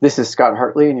This is Scott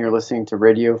Hartley, and you're listening to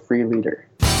Radio Free Leader.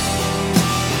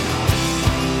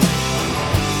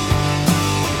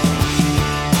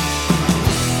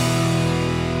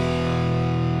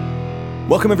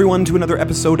 Welcome, everyone, to another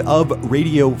episode of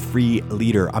Radio Free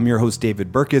Leader. I'm your host,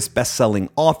 David Burkus,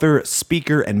 best-selling author,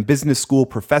 speaker, and business school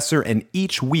professor, and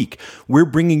each week we're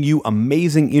bringing you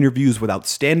amazing interviews with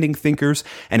outstanding thinkers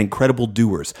and incredible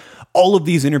doers. All of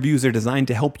these interviews are designed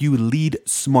to help you lead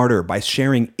smarter by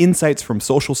sharing insights from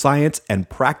social science and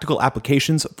practical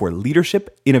applications for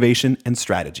leadership, innovation, and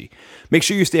strategy. Make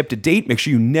sure you stay up to date. Make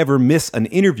sure you never miss an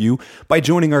interview by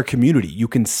joining our community. You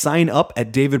can sign up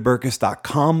at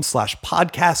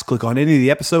davidburkus.com/podcast. Click on any of the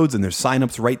episodes and there's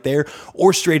signups right there,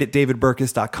 or straight at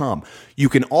davidburkus.com. You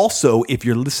can also, if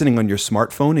you're listening on your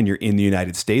smartphone and you're in the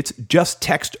United States, just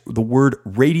text the word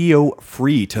Radio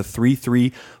Free to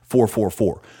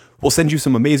 33444. We'll send you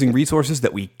some amazing resources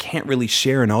that we can't really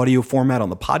share in audio format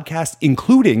on the podcast,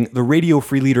 including the Radio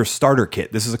Free Leader Starter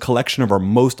Kit. This is a collection of our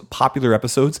most popular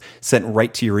episodes sent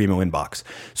right to your email inbox.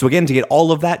 So again, to get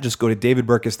all of that, just go to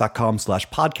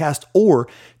davidburkus.com/podcast or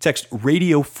text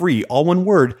Radio Free, all one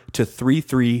word, to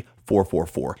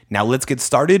 33444. Now let's get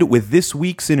started with this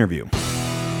week's interview.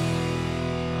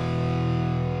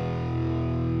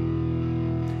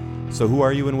 So who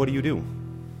are you and what do you do?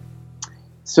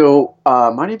 So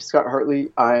my name is Scott Hartley.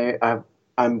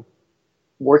 I'm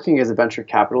working as a venture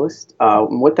capitalist.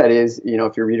 And what that is,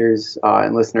 if your readers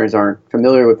and listeners aren't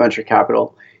familiar with venture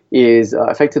capital, is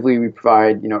effectively we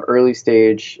provide, early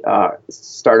stage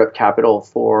startup capital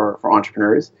for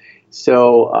entrepreneurs.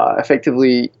 So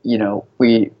effectively,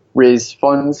 we raise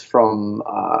funds from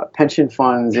pension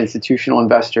funds, institutional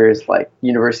investors like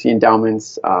university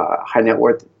endowments, high net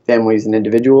worth families and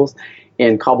individuals,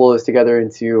 and cobble those together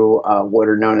into what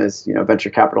are known as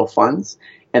venture capital funds.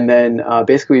 And then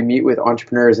basically we meet with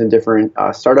entrepreneurs and different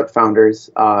startup founders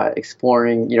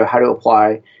exploring how to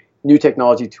apply new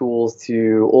technology tools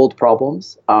to old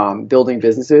problems, building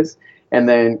businesses, and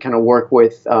then kind of work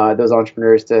with those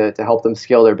entrepreneurs to help them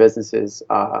scale their businesses.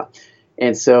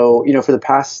 And so for the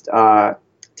past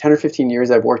 10 or 15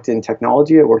 years, I've worked in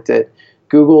technology. I worked at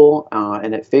Google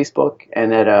and at Facebook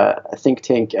and at a think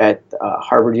tank at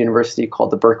Harvard University called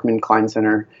the Berkman Klein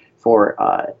Center for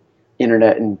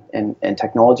Internet and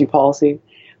Technology Policy,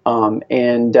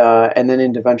 and then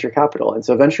into venture capital. And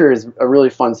so venture is a really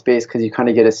fun space because you kind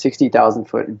of get a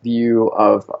 60,000-foot view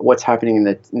of what's happening in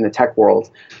the tech world,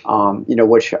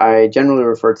 which I generally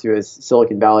refer to as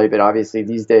Silicon Valley, but obviously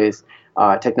these days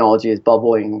technology is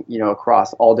bubbling,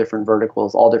 across all different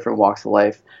verticals, all different walks of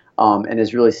life. And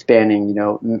is really spanning,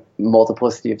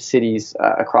 multiplicity of cities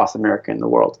across America and the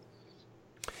world.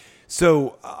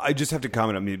 So I just have to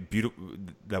comment. I mean,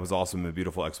 that was awesome, a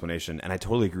beautiful explanation, and I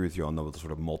totally agree with you on the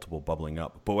sort of multiple bubbling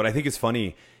up. But what I think is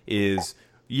funny is,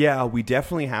 yeah, we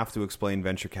definitely have to explain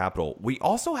venture capital. We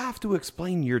also have to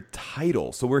explain your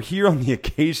title. So we're here on the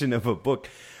occasion of a book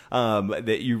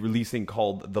that you're releasing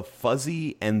called The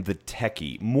Fuzzy and the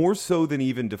Techie. More so than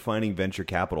even defining venture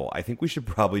capital, I think we should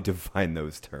probably define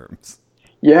those terms.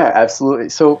 Yeah, absolutely.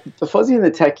 So The Fuzzy and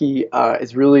the Techie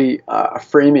is really a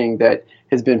framing that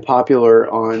has been popular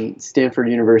on Stanford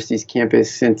University's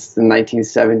campus since the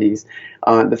 1970s.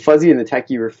 The Fuzzy and the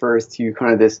Techie refers to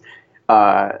kind of this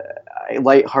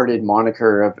lighthearted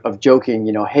moniker of joking,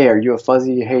 hey, are you a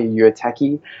fuzzy? Hey, are you a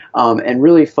techie? And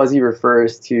really fuzzy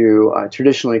refers to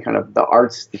traditionally kind of the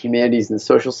arts, the humanities, and the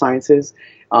social sciences.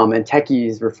 And techie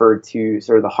is referred to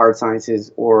sort of the hard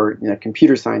sciences or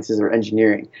computer sciences or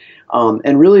engineering.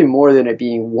 And really more than it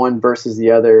being one versus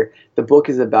the other, the book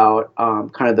is about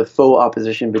kind of the faux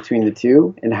opposition between the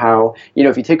two and how,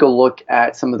 if you take a look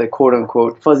at some of the quote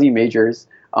unquote fuzzy majors,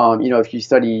 if you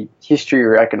study history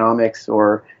or economics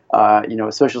or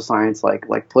social science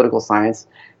like political science,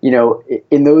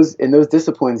 in those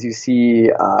disciplines you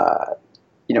see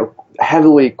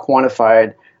heavily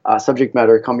quantified subject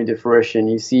matter coming to fruition.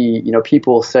 You see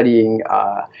people studying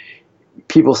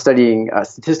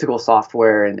statistical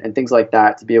software and things like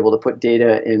that to be able to put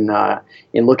data in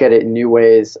and look at it in new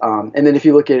ways. And then if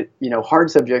you look at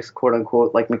hard subjects, quote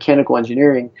unquote, like mechanical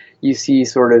engineering, you see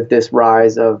sort of this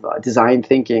rise of design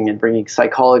thinking and bringing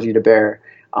psychology to bear.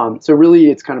 So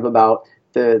really, it's kind of about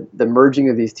the merging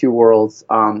of these two worlds.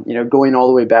 Going all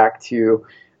the way back to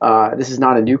this is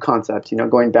not a new concept.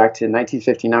 Going back to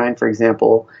 1959, for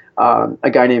example, a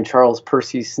guy named Charles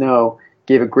Percy Snow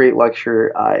gave a great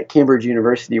lecture at Cambridge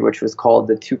University, which was called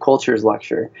the Two Cultures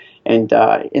Lecture. And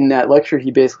in that lecture,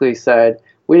 he basically said,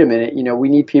 wait a minute, we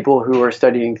need people who are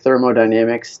studying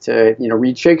thermodynamics to,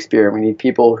 read Shakespeare. We need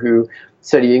people who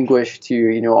study English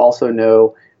to, also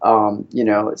know,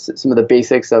 some of the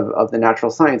basics of the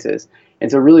natural sciences.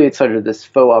 And so really it's sort of this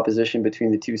faux opposition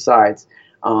between the two sides.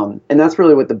 And that's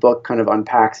really what the book kind of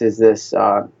unpacks, is this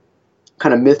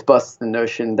kind of myth busts the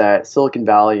notion that Silicon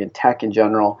Valley and tech in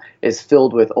general is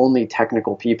filled with only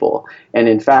technical people. And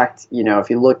in fact, if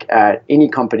you look at any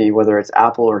company, whether it's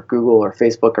Apple or Google or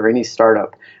Facebook or any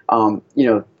startup, 30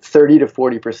 to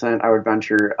 40%, I would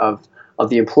venture, of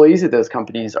the employees of those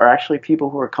companies are actually people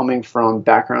who are coming from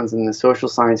backgrounds in the social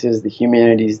sciences, the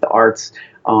humanities, the arts,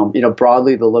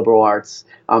 broadly the liberal arts.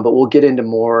 But we'll get into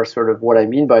more sort of what I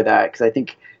mean by that, because I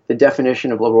think the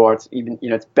definition of liberal arts, even,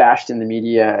 it's bashed in the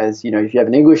media as, if you have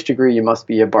an English degree, you must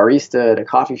be a barista at a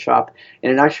coffee shop. And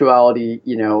in actuality,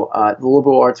 the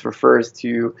liberal arts refers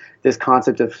to this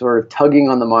concept of sort of tugging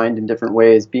on the mind in different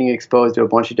ways, being exposed to a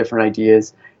bunch of different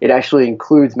ideas. It actually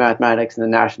includes mathematics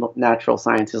and the natural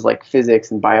sciences like physics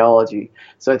and biology.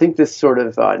 So I think this sort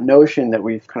of notion that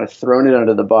we've kind of thrown it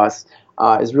under the bus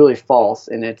is really false.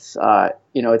 And it's,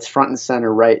 it's front and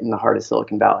center right in the heart of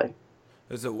Silicon Valley.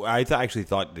 So I actually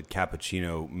thought that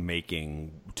cappuccino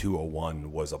making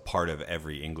 201 was a part of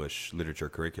every English literature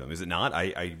curriculum. Is it not? I'm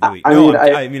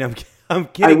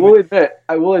kidding.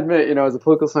 I will admit, as a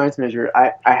political science major,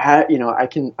 I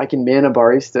can man a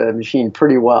barista machine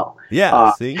pretty well.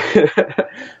 Yeah. See.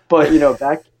 But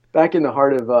back in the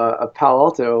heart of Palo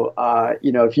Alto,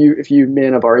 if you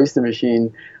man a barista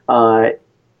machine,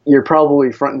 you're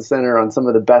probably front and center on some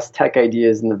of the best tech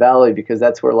ideas in the Valley, because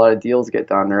that's where a lot of deals get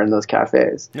done, or in those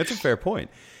cafes. That's a fair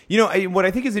point. What I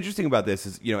think is interesting about this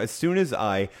is, as soon as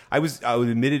I was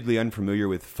admittedly unfamiliar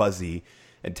with fuzzy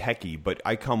and techie, but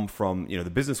I come from,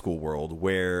 the business school world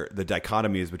where the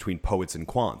dichotomy is between poets and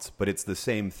quants, but it's the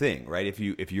same thing, right?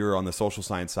 If you're on the social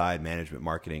science side, management,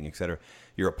 marketing, et cetera,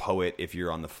 you're a poet. If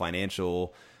you're on the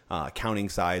financial, accounting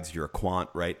sides, you're a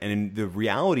quant, right? And in the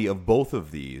reality of both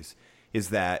of these is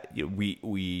that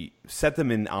we set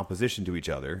them in opposition to each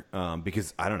other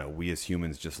because, I don't know, we as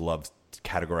humans just love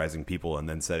categorizing people and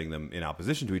then setting them in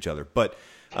opposition to each other. But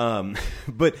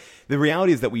but the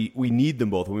reality is that we need them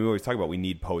both. And we always talk about we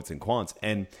need poets and quants.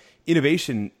 And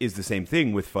innovation is the same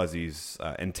thing with fuzzies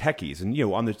and techies. And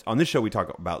on this show we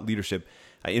talk about leadership,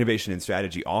 innovation and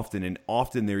strategy often, and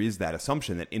often there is that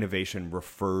assumption that innovation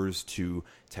refers to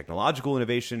technological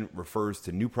innovation, refers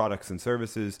to new products and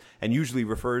services, and usually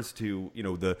refers to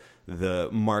the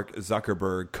Mark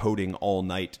Zuckerberg coding all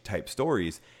night type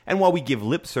stories. And while we give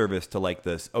lip service to like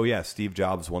this, oh yeah, Steve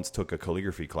Jobs once took a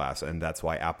calligraphy class and that's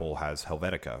why Apple has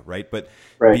Helvetica, right? But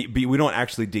we don't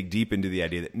actually dig deep into the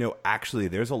idea that no, actually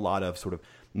there's a lot of sort of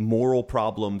moral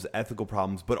problems, ethical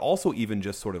problems, but also even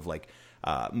just sort of like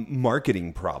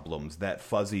marketing problems that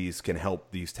fuzzies can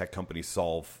help these tech companies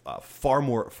solve far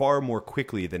more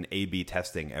quickly than A/B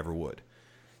testing ever would.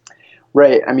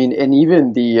 Right. I mean, and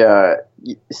even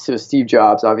so Steve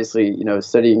Jobs, obviously,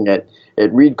 studying at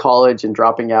Reed College and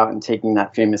dropping out and taking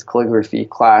that famous calligraphy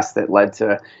class that led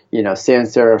to,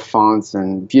 sans serif fonts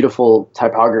and beautiful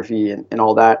typography and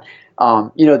all that.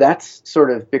 That's sort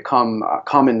of become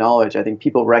common knowledge. I think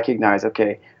people recognize,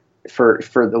 okay, for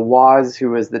the Woz,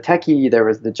 who was the techie, there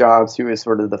was the Jobs, who was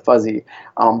sort of the fuzzy.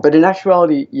 But in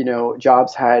actuality,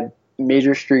 Jobs had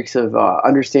major streaks of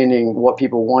understanding what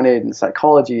people wanted in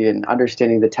psychology and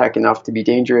understanding the tech enough to be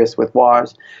dangerous with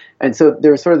Woz. And so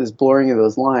there was sort of this blurring of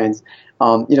those lines.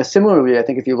 Similarly, I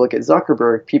think if you look at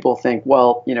Zuckerberg, people think,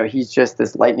 well, he's just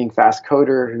this lightning fast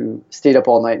coder who stayed up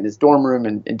all night in his dorm room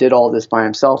and did all this by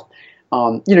himself.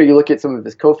 You look at some of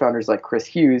his co-founders like Chris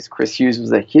Hughes. Chris Hughes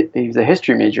was a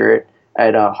history major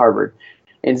at Harvard.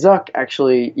 And Zuck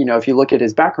actually, if you look at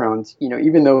his background,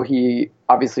 even though he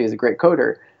obviously is a great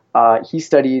coder, he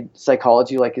studied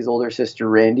psychology like his older sister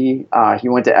Randy. He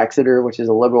went to Exeter, which is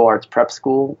a liberal arts prep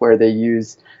school where they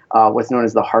use what's known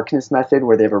as the Harkness method,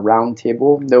 where they have a round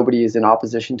table. Nobody is in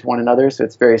opposition to one another, so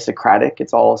it's very Socratic.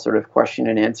 It's all sort of question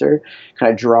and answer,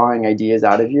 kind of drawing ideas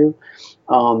out of you.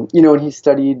 And he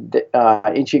studied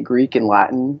ancient Greek and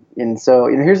Latin. And so,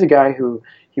 here's a guy who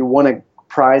he won a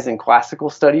prize in classical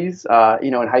studies,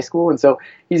 in high school. And so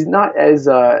he's not as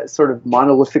sort of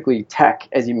monolithically tech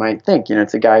as you might think.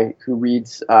 It's a guy who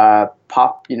reads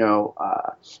pop,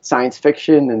 science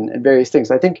fiction and various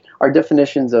things. I think our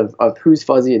definitions of who's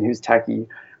fuzzy and who's techie,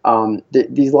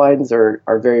 these lines are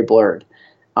very blurred.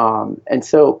 And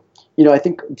so, I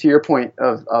think to your point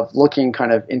of looking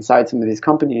kind of inside some of these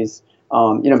companies,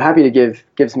 I'm happy to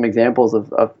give some examples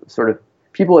of sort of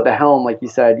people at the helm, like you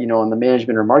said, on the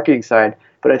management or marketing side.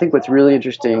 But I think what's really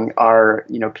interesting are,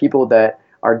 people that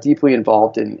are deeply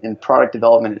involved in product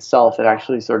development itself and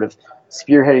actually sort of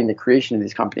spearheading the creation of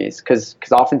these companies. Because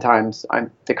oftentimes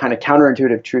the kind of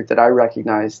counterintuitive truth that I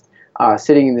recognized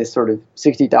sitting in this sort of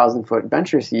 60,000 foot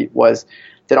venture seat was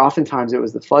that oftentimes it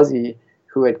was the fuzzy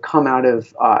who had come out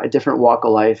of a different walk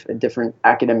of life, a different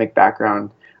academic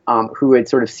background, who had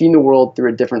sort of seen the world through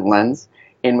a different lens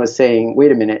and was saying,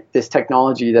 wait a minute, this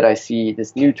technology that I see,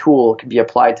 this new tool can be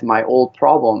applied to my old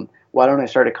problem. Why don't I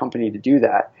start a company to do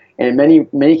that? And in many,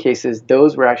 many cases,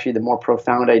 those were actually the more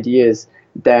profound ideas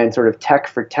than sort of tech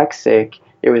for tech's sake.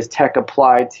 It was tech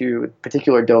applied to a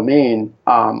particular domain,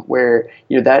 where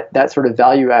that sort of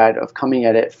value add of coming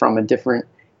at it from a different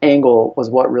angle was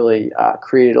what really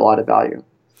created a lot of value.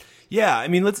 Yeah, I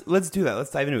mean, let's do that.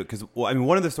 Let's dive into it because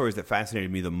one of the stories that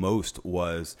fascinated me the most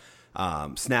was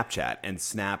Snapchat and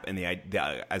Snap and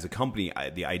as a company,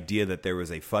 the idea that there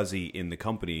was a fuzzy in the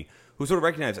company who sort of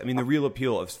recognized. I mean, the real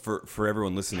appeal of for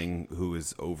everyone listening who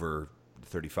is over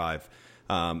 35.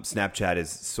 Snapchat is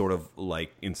sort of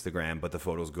like Instagram, but the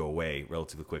photos go away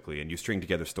relatively quickly, and you string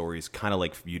together stories kind of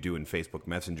like you do in Facebook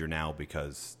Messenger now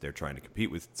because they're trying to compete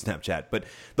with Snapchat. But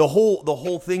the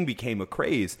whole thing became a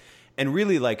craze, and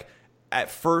really like at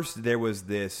first there was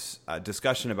this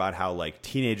discussion about how like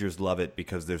teenagers love it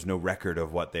because there's no record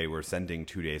of what they were sending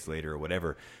 2 days later or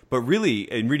whatever. But really,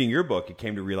 in reading your book, it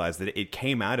came to realize that it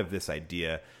came out of this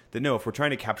idea that no, if we're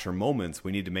trying to capture moments,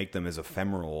 we need to make them as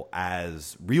ephemeral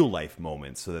as real life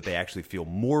moments so that they actually feel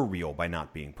more real by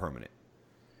not being permanent.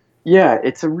 Yeah,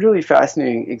 it's a really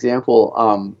fascinating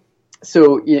example.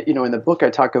 So, in the book, I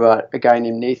talk about a guy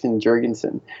named Nathan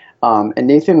Jurgensen. And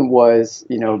Nathan was,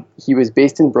 he was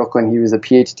based in Brooklyn. He was a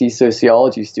PhD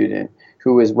sociology student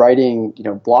who was writing,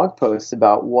 blog posts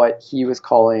about what he was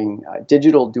calling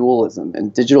digital dualism.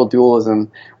 And digital dualism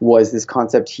was this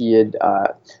concept he had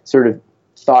sort of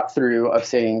thought through of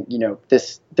saying,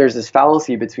 there's this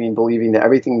fallacy between believing that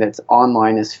everything that's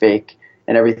online is fake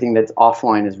and everything that's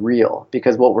offline is real.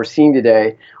 Because what we're seeing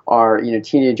today are,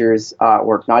 teenagers,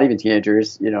 or not even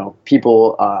teenagers,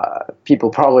 people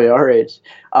probably our age,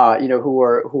 who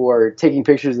are taking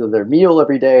pictures of their meal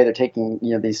every day. They're taking,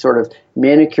 these sort of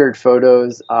manicured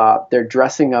photos. They're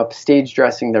dressing up, stage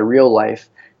dressing their real life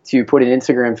to put an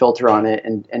Instagram filter on it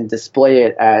and display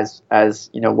it as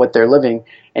what they're living.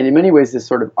 And in many ways, this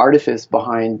sort of artifice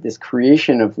behind this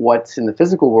creation of what's in the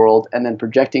physical world and then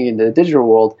projecting into the digital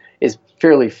world is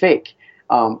fairly fake.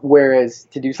 Whereas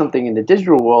to do something in the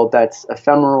digital world that's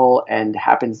ephemeral and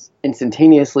happens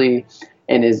instantaneously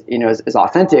and is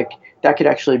authentic, that could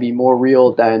actually be more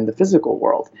real than the physical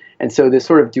world. And so this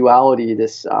sort of duality,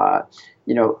 this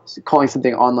calling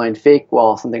something online fake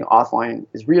while something offline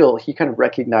is real, he kind of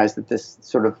recognized that this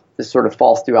sort of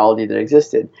false duality that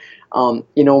existed.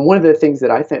 One of the things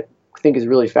that I think is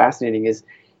really fascinating is,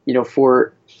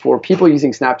 for people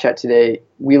using Snapchat today,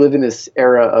 we live in this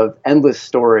era of endless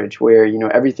storage where,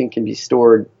 everything can be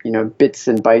stored, bits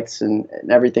and bytes and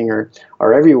everything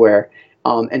are everywhere.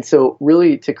 And so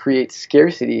really to create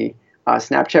scarcity,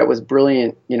 Snapchat was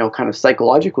brilliant, kind of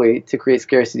psychologically to create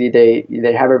scarcity.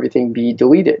 They have everything be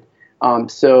deleted.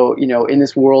 So, in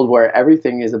this world where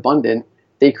everything is abundant,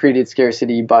 they created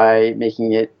scarcity by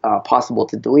making it possible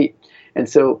to delete. And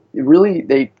so really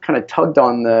they kind of tugged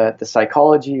on the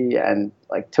psychology and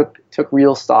like took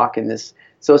real stock in this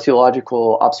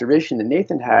sociological observation that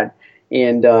Nathan had.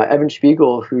 And Evan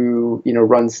Spiegel, who,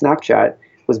 runs Snapchat,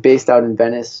 was based out in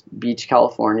Venice Beach,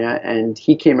 California, and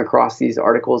he came across these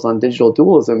articles on digital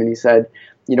dualism, and he said,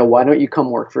 why don't you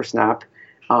come work for Snap?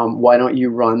 Why don't you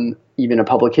run even a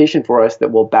publication for us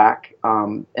that will back,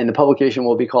 and the publication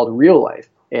will be called Real Life.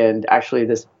 And actually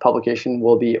this publication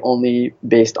will be only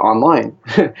based online.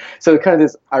 So kind of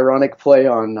this ironic play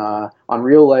on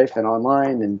real life and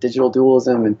online and digital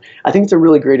dualism. And I think it's a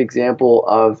really great example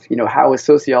of, how a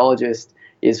sociologist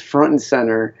is front and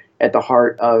center at the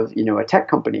heart of, a tech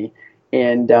company.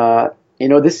 And,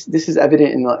 this is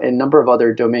evident in a number of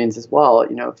other domains as well.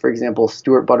 For example,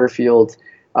 Stuart Butterfield,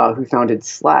 who founded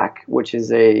Slack, which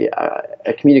is a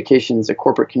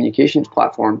corporate communications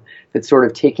platform that's sort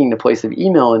of taking the place of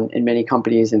email in many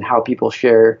companies and how people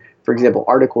share, for example,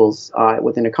 articles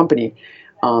within a company.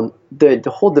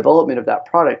 The whole development of that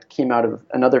product came out of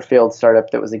another failed startup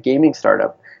that was a gaming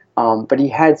startup. But he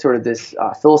had sort of this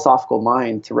philosophical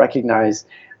mind to recognize.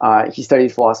 He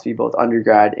studied philosophy both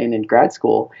undergrad and in grad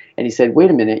school, and he said, wait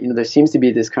a minute, there seems to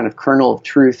be this kind of kernel of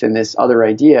truth in this other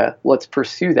idea. Let's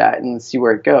pursue that and see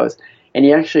where it goes. And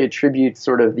he actually attributes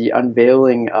sort of the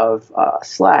unveiling of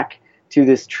Slack to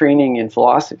this training in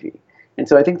philosophy. And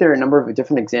so I think there are a number of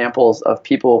different examples of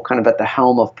people kind of at the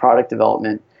helm of product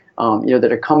development,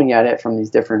 that are coming at it from these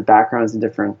different backgrounds and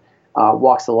different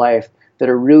walks of life that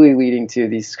are really leading to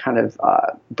these kind of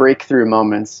breakthrough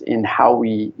moments in how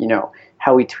we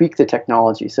tweak the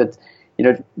technology. So it's,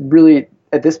 really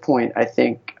at this point, I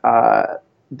think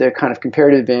the kind of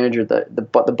comparative advantage or the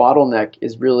bottleneck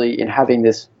is really in having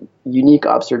this unique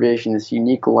observation, this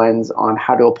unique lens on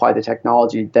how to apply the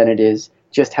technology than it is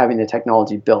just having the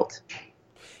technology built.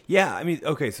 Yeah, I mean,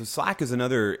 okay, so Slack is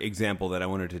another example that I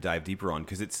wanted to dive deeper on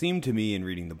because it seemed to me in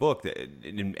reading the book that,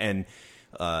 and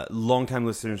longtime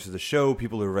listeners to the show,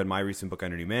 people who have read my recent book,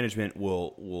 Energy Management,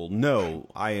 will know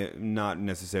I am not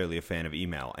necessarily a fan of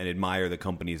email and admire the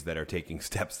companies that are taking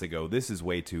steps to go, this is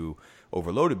way too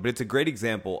overloaded. But it's a great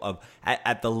example of,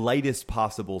 at the lightest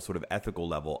possible sort of ethical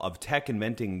level, of tech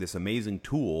inventing this amazing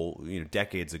tool,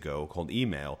 decades ago called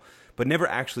email, but never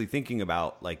actually thinking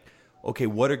about like, okay,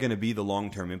 what are going to be the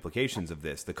long-term implications of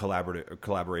this? The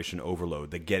collaboration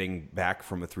overload, the getting back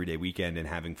from a 3-day weekend and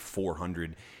having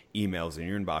 400 emails in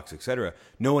your inbox, et cetera.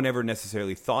 No one ever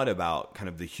necessarily thought about kind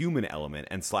of the human element,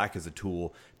 and Slack is a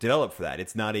tool developed for that.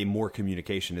 It's not a more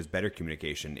communication is better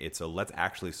communication. It's a let's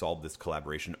actually solve this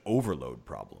collaboration overload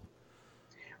problem.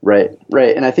 Right.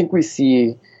 And I think we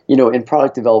see, in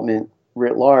product development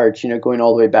writ large, going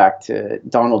all the way back to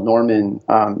Donald Norman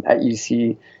at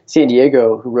UC San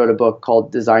Diego, who wrote a book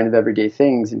called Design of Everyday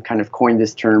Things and kind of coined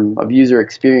this term of user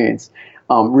experience,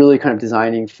 really kind of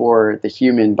designing for the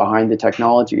human behind the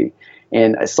technology.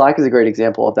 And Slack is a great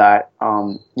example of that.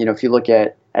 If you look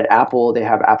at Apple, they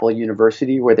have Apple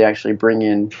University, where they actually bring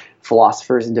in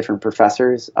philosophers and different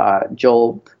professors.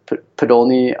 Joel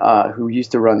Podolny, who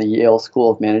used to run the Yale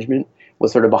School of Management,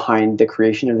 was sort of behind the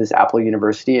creation of this Apple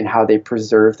University and how they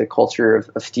preserve the culture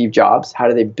of Steve Jobs. How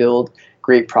do they build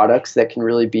great products that can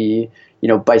really be,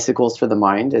 bicycles for the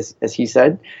mind, as he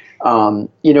said. And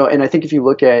I think if you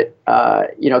look at,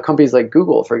 companies like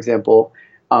Google, for example,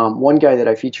 one guy that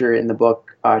I feature in the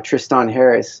book, Tristan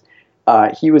Harris,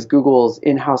 he was Google's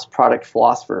in-house product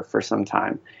philosopher for some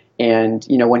time. And,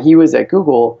 when he was at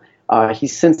Google,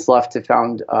 he's since left to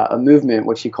found a movement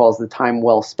which he calls the time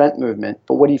well spent movement.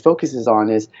 But what he focuses on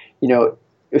is,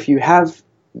 if you have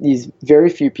these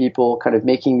very few people kind of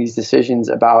making these decisions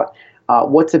about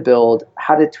what to build,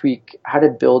 how to tweak, how to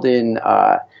build in,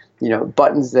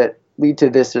 buttons that lead to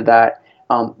this or that,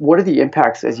 what are the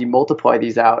impacts as you multiply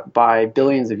these out by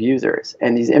billions of users?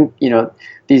 And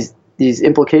these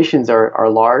implications are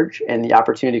large, and the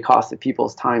opportunity cost of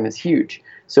people's time is huge.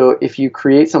 So if you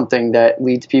create something that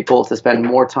leads people to spend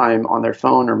more time on their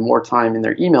phone or more time in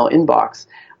their email inbox,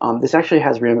 this actually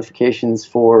has ramifications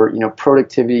for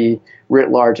productivity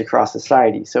writ large across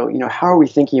society. So how are we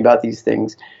thinking about these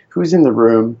things? Who's in the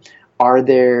room? Are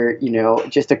there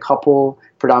just a couple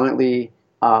predominantly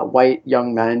white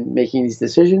young men making these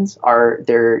decisions? Are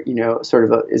there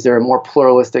is there a more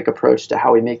pluralistic approach to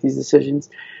how we make these decisions?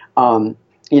 I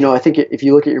think if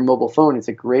you look at your mobile phone, it's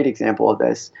a great example of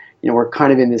this. We're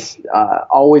kind of in this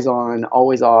always on,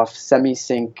 always off,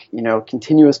 semi-sync,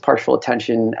 continuous partial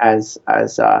attention, as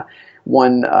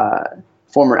one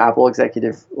former Apple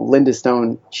executive, Linda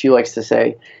Stone, she likes to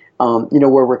say,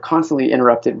 where we're constantly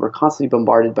interrupted, we're constantly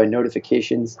bombarded by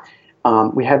notifications.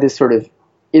 We have this sort of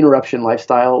interruption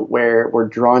lifestyle where we're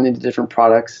drawn into different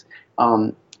products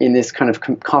in this kind of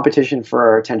competition for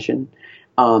our attention.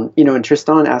 And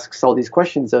Tristan asks all these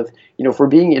questions of, if we're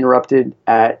being interrupted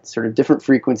at sort of different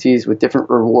frequencies with different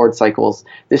reward cycles,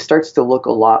 this starts to look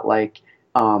a lot like,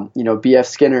 B.F.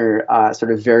 Skinner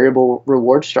sort of variable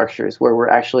reward structures, where we're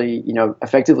actually,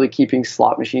 effectively keeping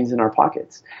slot machines in our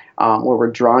pockets, where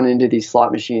we're drawn into these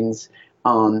slot machines,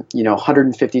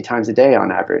 150 times a day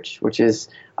on average, which is,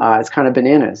 it's kind of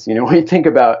bananas. When you think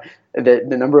about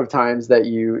the number of times that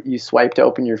you swipe to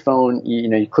open your phone,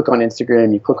 you click on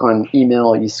Instagram, you click on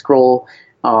email, you scroll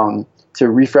to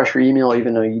refresh your email,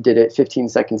 even though you did it 15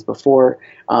 seconds before,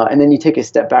 and then you take a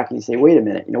step back and you say, wait a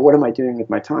minute, what am I doing with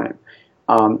my time?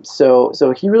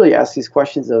 So he really asks these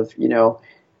questions of,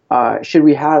 should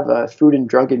we have a Food and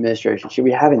Drug Administration? Should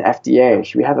we have an FDA?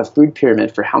 Should we have a food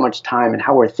pyramid for how much time and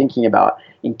how we're thinking about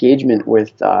engagement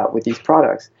with these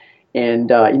products? And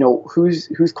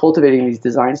who's cultivating these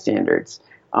design standards?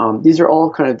 These are all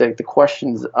kind of the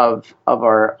questions of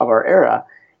our era,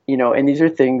 and these are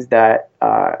things that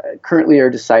currently are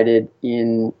decided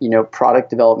in product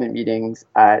development meetings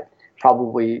at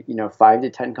probably 5 to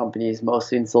 10 companies,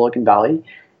 mostly in Silicon Valley,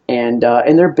 and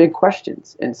they're big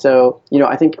questions. And so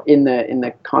I think in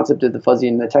the concept of the fuzzy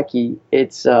and the techie,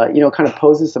 it's kind of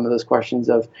poses some of those questions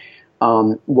of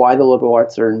why the liberal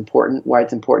arts are important, why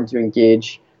it's important to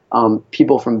engage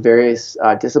people from various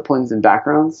disciplines and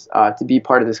backgrounds to be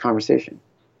part of this conversation.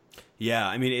 Yeah,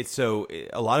 I mean,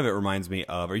 a lot of it reminds me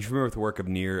of, are you familiar with the work of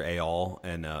Nir Eyal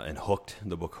and Hooked,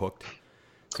 the book Hooked?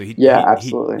 So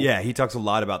absolutely. He talks a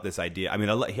lot about this idea. I mean,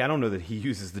 I don't know that he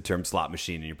uses the term slot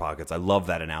machine in your pockets. I love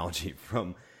that analogy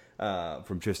from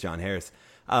Tristan Harris.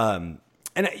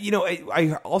 And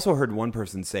I also heard one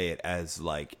person say it as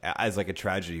like a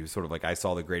tragedy. It was sort of like, I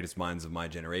saw the greatest minds of my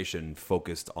generation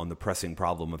focused on the pressing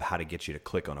problem of how to get you to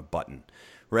click on a button,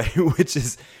 right? which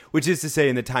is to say,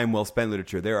 in the time well spent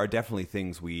literature, there are definitely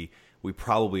things we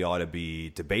probably ought to be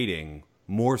debating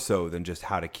more so than just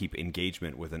how to keep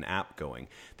engagement with an app going.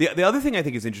 The other thing I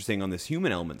think is interesting on this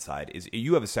human element side is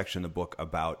you have a section in the book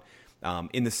about,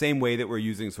 in the same way that we're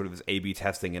using sort of this A/B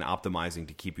testing and optimizing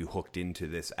to keep you hooked into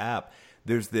this app,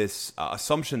 there's this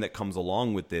assumption that comes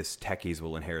along with this techies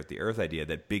will inherit the earth idea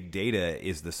that big data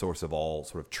is the source of all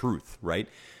sort of truth, right?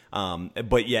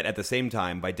 But yet at the same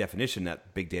time, by definition,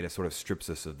 that big data sort of strips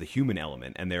us of the human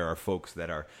element. And there are folks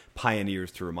that are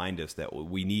pioneers to remind us that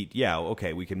we need,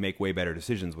 we can make way better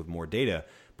decisions with more data,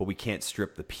 but we can't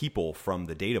strip the people from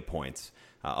the data points.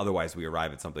 Otherwise, we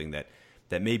arrive at something that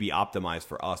may be optimized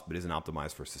for us, but isn't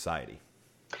optimized for society.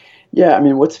 Yeah, I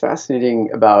mean, what's fascinating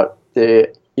about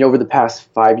over the past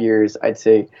 5 years, I'd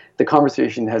say the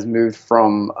conversation has moved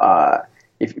from,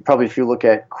 if you look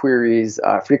at queries,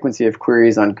 frequency of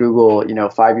queries on Google,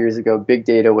 5 years ago, big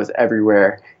data was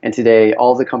everywhere. And today,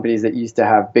 all the companies that used to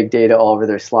have big data all over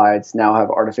their slides now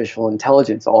have artificial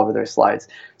intelligence all over their slides.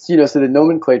 So, so the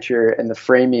nomenclature and the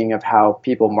framing of how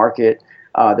people market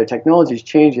their technologies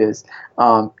changes.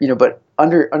 But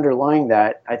underlying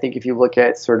that, I think if you look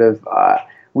at sort of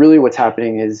really what's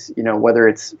happening is, whether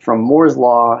it's from Moore's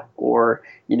law or,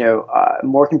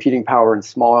 more computing power in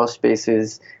smaller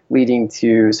spaces leading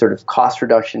to sort of cost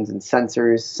reductions in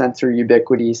sensors, sensor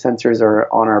ubiquity. Sensors are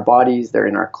on our bodies, they're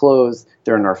in our clothes,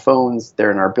 they're in our phones,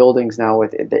 they're in our buildings now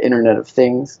with the Internet of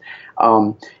Things.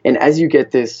 And as you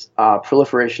get this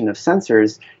proliferation of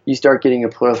sensors, you start getting a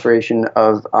proliferation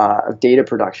of data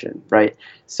production, right?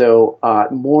 So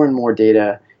more and more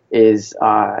data is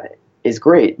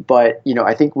great, but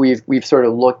I think we've sort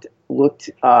of looked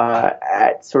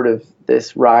at sort of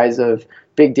this rise of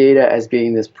big data as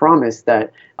being this promise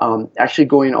that actually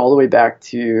going all the way back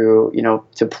to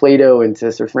to Plato and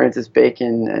to Sir Francis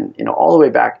Bacon and all the way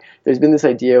back, there's been this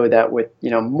idea that with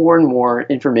more and more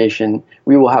information,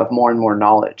 we will have more and more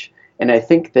knowledge. And I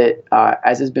think that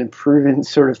as has been proven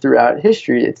sort of throughout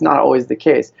history, it's not always the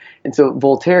case. And so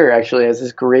Voltaire actually has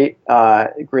this great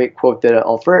quote that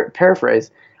I'll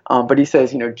paraphrase. But he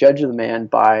says, judge the man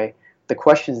by the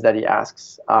questions that he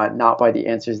asks, not by the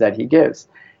answers that he gives.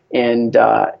 And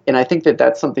I think that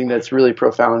that's something that's really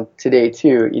profound today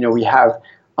too. We have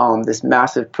this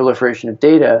massive proliferation of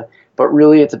data, but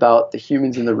really it's about the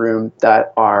humans in the room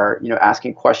that are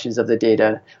asking questions of the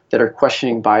data, that are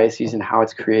questioning biases and how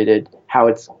it's created, how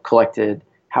it's collected,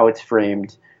 how it's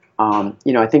framed.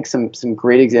 I think some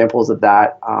great examples of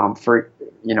that.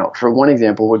 For one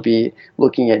example would be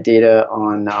looking at data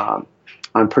on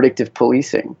predictive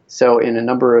policing. So in a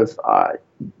number of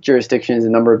jurisdictions, a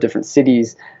number of different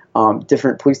cities,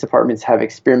 different police departments have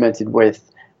experimented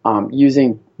with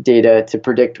using data to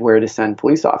predict where to send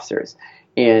police officers.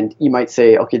 And you might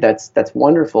say, okay, that's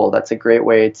wonderful. That's a great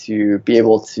way to be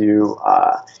able to,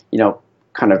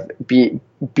 kind of be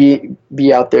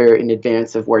out there in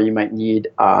advance of where you might need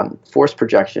force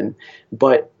projection.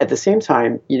 But at the same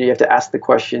time, you have to ask the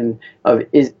question of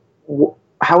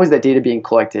how is that data being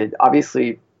collected?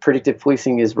 Obviously, predictive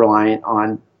policing is reliant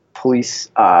on police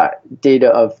data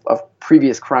of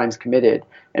previous crimes committed,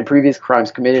 and previous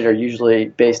crimes committed are usually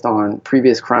based on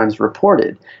previous crimes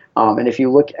reported. And if you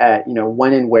look at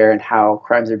when and where and how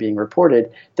crimes are being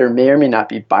reported, there may or may not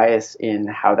be bias in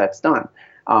how that's done.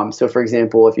 So, for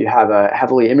example, if you have a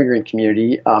heavily immigrant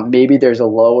community, maybe there's a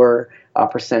lower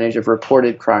percentage of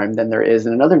reported crime than there is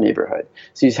in another neighborhood.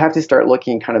 So you have to start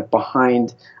looking kind of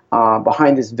behind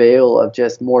this veil of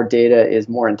just more data is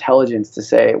more intelligence to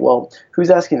say, well, who's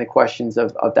asking the questions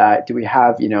of that? Do we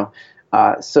have,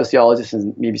 sociologists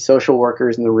and maybe social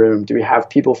workers in the room? Do we have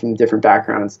people from different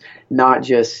backgrounds, not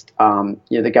just,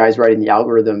 the guys writing the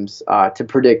algorithms to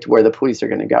predict where the police are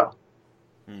going to go?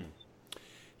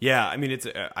 Yeah, I mean,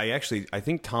 I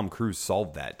think Tom Cruise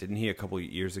solved that, didn't he, a couple of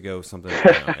years ago? Something.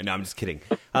 No, I'm just kidding.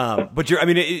 But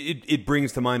it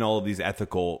brings to mind all of these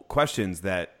ethical questions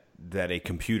that a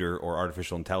computer or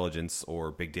artificial intelligence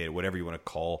or big data, whatever you want to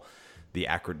call the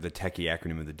techie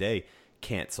acronym of the day,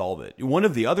 can't solve it. One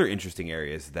of the other interesting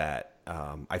areas that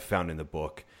I found in the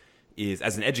book is,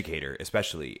 as an educator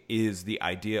especially, is the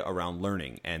idea around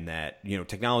learning, and that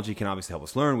technology can obviously help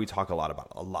us learn. We talk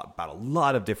about a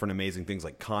lot of different amazing things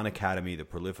like Khan Academy, the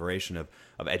proliferation of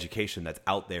education that's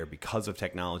out there because of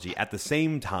technology. At the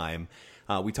same time,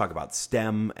 we talk about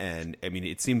STEM, and I mean,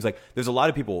 it seems like there's a lot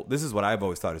of people, this is what I've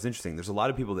always thought is interesting, there's a lot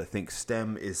of people that think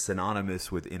STEM is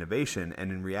synonymous with innovation,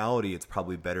 and in reality, it's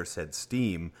probably better said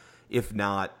STEAM if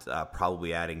not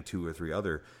probably adding 2 or 3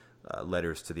 other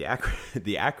letters to the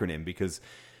the acronym, because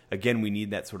again, we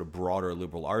need that sort of broader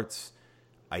liberal arts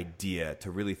idea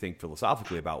to really think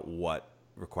philosophically about what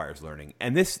requires learning.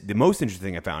 And the most interesting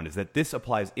thing I found is that this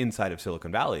applies inside of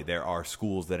Silicon Valley. There are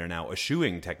schools that are now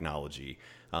eschewing technology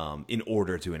in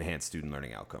order to enhance student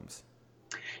learning outcomes.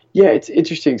 Yeah, it's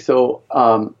interesting. So,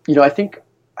 I think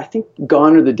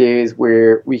gone are the days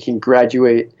where we can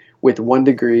graduate with 1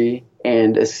 degree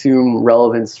and assume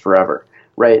relevance forever,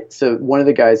 right? So one of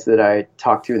the guys that I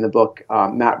talked to in the book,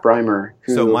 Matt Breimer.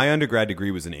 So my undergrad degree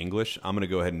was in English. I'm going to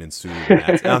go ahead and assume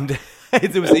that.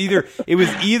 It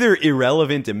was either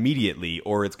irrelevant immediately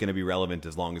or it's going to be relevant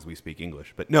as long as we speak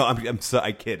English. But no,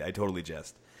 I kid. I totally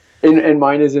jest. And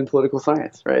mine is in political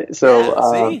science, right?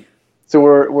 So see? So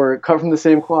we're cut from the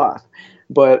same cloth.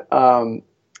 But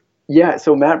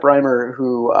so Matt Breimer,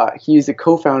 who he's a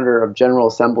co-founder of General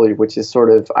Assembly, which is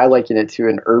sort of, I liken it to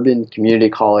an urban community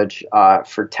college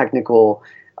for technical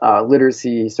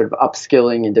literacy, sort of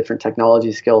upskilling in different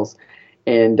technology skills.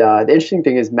 And the interesting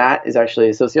thing is Matt is actually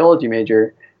a sociology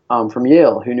major from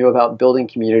Yale, who knew about building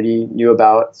community, knew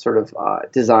about sort of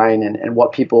design and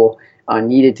what people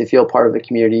needed to feel part of the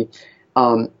community.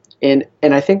 And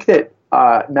I think that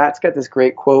Matt's got this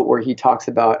great quote where he talks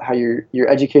about how your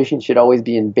education should always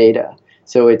be in beta.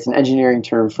 So it's an engineering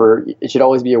term for it should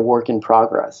always be a work in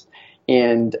progress.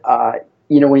 And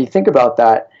when you think about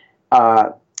that,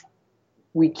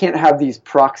 we can't have these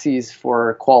proxies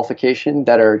for qualification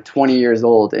that are 20 years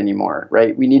old anymore,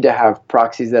 right? We need to have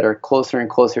proxies that are closer and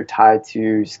closer tied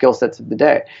to skill sets of the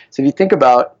day. So if you think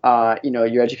about,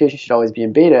 your education should always be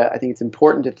in beta, I think it's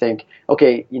important to think,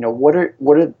 okay,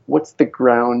 what's the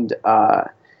ground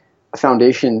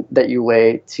foundation that you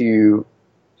lay to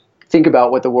think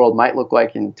about what the world might look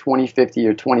like in 2050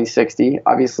 or 2060.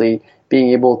 Obviously, being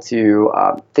able to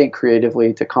think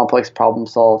creatively, to complex problem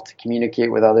solve, to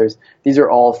communicate with others. These are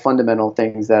all fundamental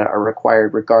things that are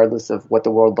required regardless of what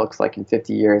the world looks like in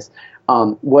 50 years.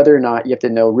 Whether or not you have to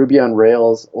know Ruby on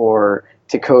Rails or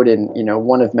to code in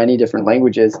one of many different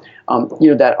languages,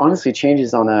 that honestly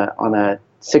changes on a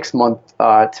 6-month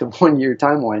to 1 year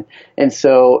timeline. And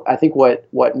so I think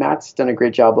what Matt's done a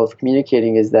great job of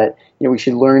communicating is that we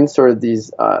should learn sort of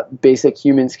these basic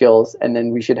human skills, and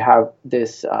then we should have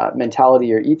this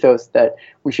mentality or ethos that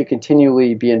we should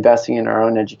continually be investing in our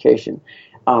own education.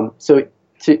 So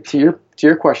to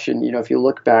your question, if you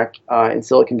look back in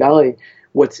Silicon Valley,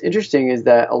 what's interesting is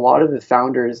that a lot of the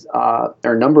founders, or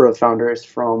a number of founders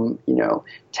from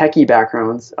techie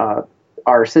backgrounds,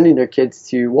 are sending their kids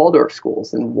to Waldorf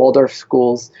schools, and Waldorf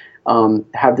schools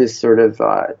have this sort of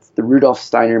the Rudolf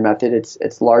Steiner method.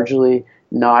 It's largely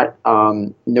not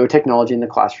no technology in the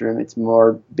classroom. It's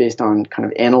more based on kind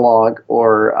of analog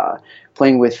or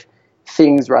playing with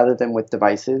things rather than with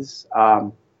devices.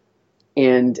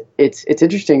 And it's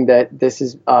interesting that this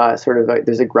is sort of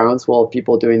there's a groundswell of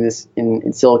people doing this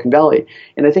in Silicon Valley.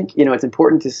 And I think it's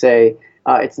important to say.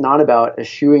 It's not about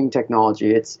eschewing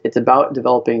technology. It's about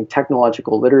developing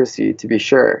technological literacy, to be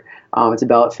sure. It's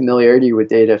about familiarity with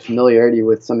data, familiarity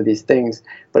with some of these things.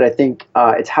 But I think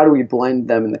it's how do we blend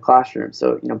them in the classroom.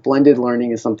 So blended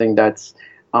learning is something that's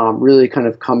really kind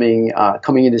of coming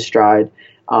into stride.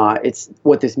 It's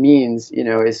what this means,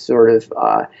 is sort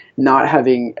of not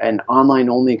having an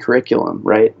online-only curriculum,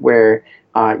 right, where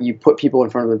you put people in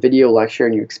front of a video lecture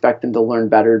and you expect them to learn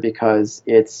better because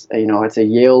it's a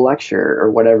Yale lecture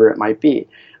or whatever it might be.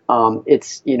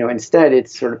 Instead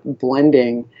it's sort of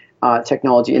blending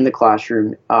technology in the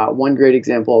classroom. One great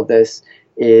example of this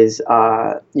is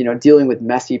dealing with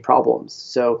messy problems.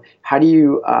 So how do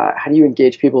you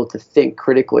engage people to think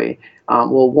critically?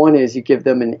 Well, one is you give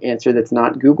them an answer that's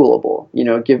not Googleable.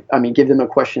 Give them a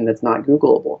question that's not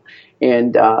Googleable,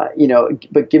 and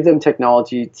but give them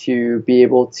technology to be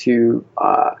able to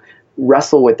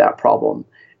wrestle with that problem.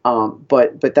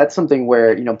 But that's something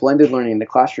where blended learning in the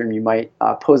classroom, you might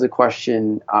pose a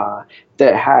question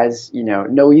that has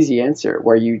no easy answer,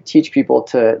 where you teach people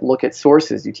to look at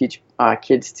sources. You teach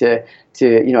kids to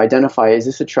identify, is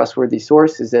this a trustworthy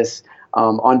source? Is this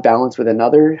on balance with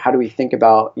another? How do we think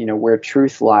about where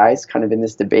truth lies kind of in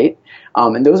this debate?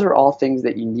 And those are all things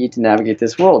that you need to navigate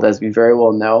this world, as we very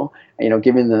well know,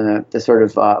 given the sort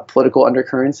of political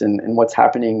undercurrents and what's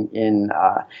happening in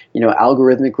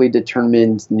algorithmically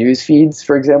determined news feeds,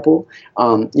 for example.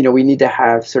 We need to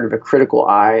have sort of a critical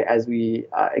eye as we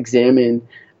examine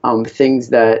things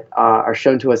that are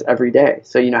shown to us every day.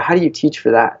 So how do you teach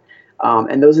for that?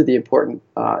 And those are the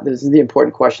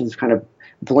important questions, kind of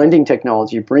blending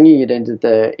technology, bringing it into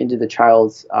the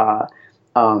child's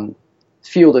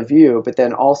field of view, but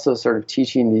then also sort of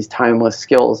teaching these timeless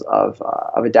skills of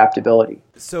adaptability.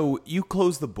 So you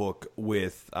close the book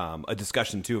with a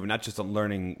discussion too of not just on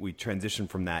learning. We transition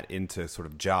from that into sort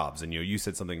of jobs, and you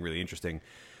said something really interesting,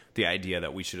 the idea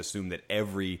that we should assume that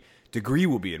every degree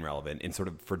will be irrelevant in sort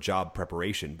of for job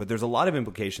preparation. But there's a lot of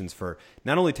implications for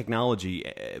not only technology,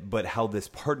 but how this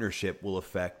partnership will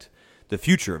affect the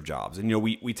future of jobs. And,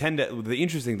 we tend to, the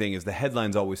interesting thing is the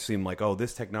headlines always seem like, oh,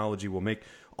 this technology will make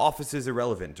offices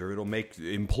irrelevant, or it'll make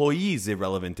employees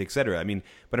irrelevant, et cetera.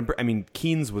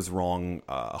 Keynes was wrong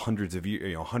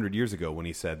hundred years ago when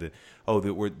he said that,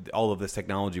 all of this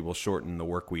technology will shorten the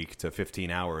work week to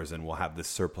 15 hours and we'll have this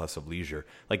surplus of leisure.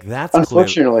 Like that's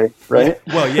unfortunately, right?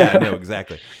 Well, yeah, no,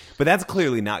 exactly. But that's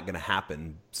clearly not going to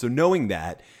happen. So knowing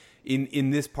that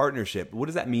in this partnership, what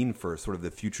does that mean for sort of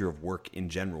the future of work in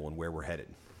general and where we're headed?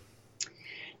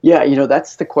 Yeah,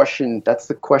 that's the question. That's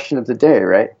the question of the day,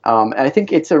 right? And I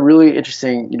think it's a really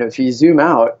interesting. If you zoom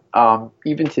out,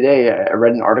 even today, I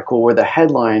read an article where the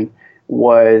headline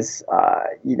was,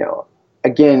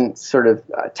 again, sort of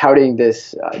touting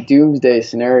this doomsday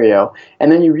scenario.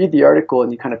 And then you read the article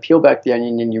and you kind of peel back the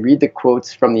onion and you read the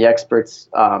quotes from the experts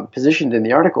positioned in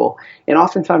the article. And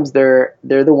oftentimes they're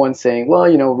the ones saying, well,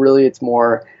 really it's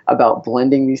more about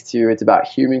blending these two. It's about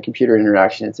human-computer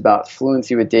interaction. It's about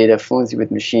fluency with data, fluency with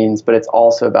machines, but it's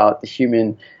also about the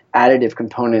human additive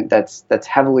component that's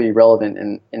heavily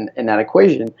relevant in that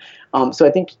equation. So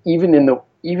I think even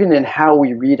in how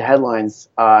we read headlines,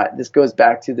 this goes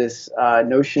back to this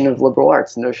notion of liberal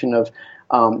arts, notion of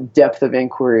depth of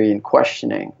inquiry and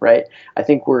questioning, right? I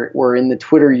think we're in the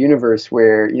Twitter universe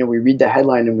where we read the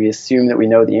headline and we assume that we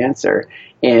know the answer,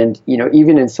 and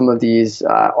even in some of these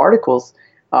articles,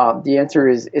 the answer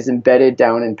is embedded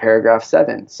down in paragraph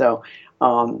 7. So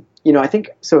I think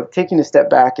so. Taking a step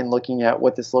back and looking at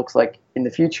what this looks like in the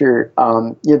future,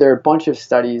 there are a bunch of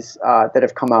studies that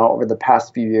have come out over the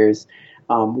past few years.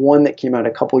 One that came out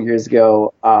a couple years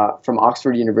ago from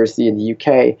Oxford University in the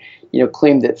UK,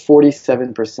 claimed that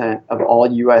 47% of all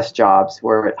U.S. jobs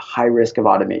were at high risk of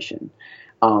automation.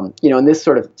 And this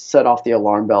sort of set off the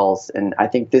alarm bells, and I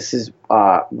think this is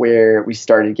where we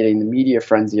started getting the media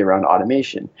frenzy around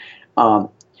automation.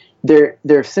 There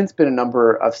have since been a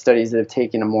number of studies that have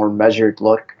taken a more measured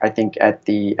look, I think, at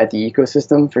the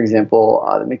ecosystem. For example,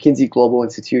 the McKinsey Global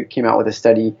Institute came out with a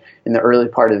study in the early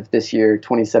part of this year,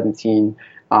 2017,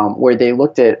 where they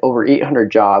looked at over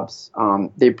 800 jobs.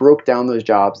 They broke down those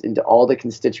jobs into all the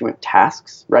constituent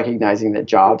tasks, recognizing that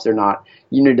jobs are not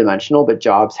unidimensional, but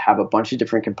jobs have a bunch of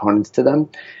different components to them.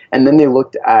 And then they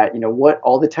looked at what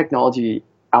all the technology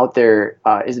out there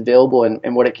is available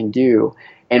and what it can do,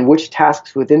 and which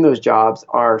tasks within those jobs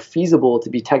are feasible to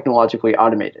be technologically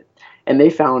automated. And they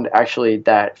found actually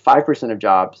that 5% of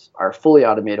jobs are fully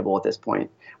automatable at this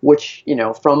point, which,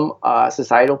 from a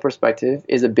societal perspective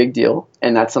is a big deal.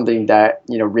 And that's something that,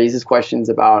 raises questions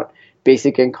about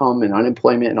basic income and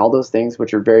unemployment and all those things,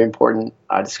 which are very important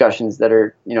discussions that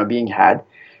are, being had.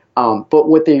 But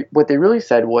what they really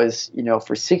said was,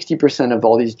 for 60% of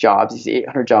all these jobs, these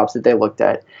 800 jobs that they looked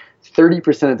at,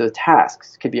 30% of those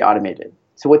tasks could be automated.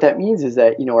 So what that means is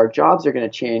that, our jobs are going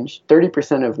to change.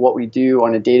 30% of what we do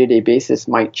on a day-to-day basis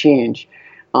might change.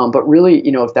 But really,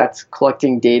 if that's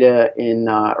collecting data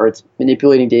or it's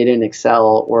manipulating data in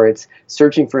Excel, or it's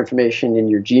searching for information in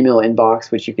your Gmail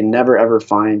inbox, which you can never, ever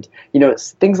find,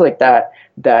 it's things like that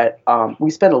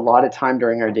we spend a lot of time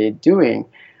during our day doing.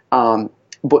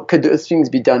 But could those things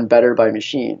be done better by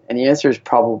machine? And the answer is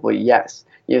probably yes.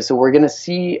 So we're going to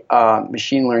see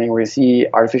machine learning, we're going to see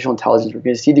artificial intelligence, we're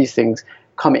going to see these things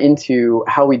come into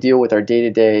how we deal with our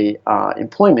day-to-day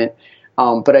employment.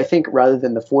 But I think rather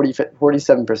than the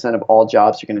 47% of all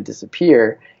jobs are going to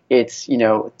disappear, it's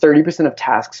 30% of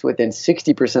tasks within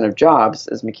 60% of jobs,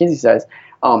 as McKinsey says,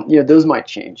 those might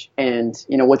change. And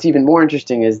what's even more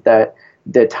interesting is that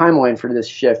the timeline for this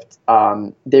shift,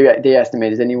 they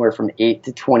estimate, is anywhere from 8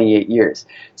 to 28 years.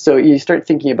 So you start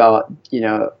thinking about,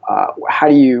 how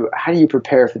do you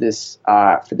prepare for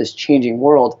this changing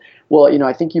world? Well,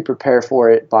 I think you prepare for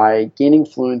it by gaining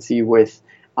fluency with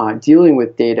dealing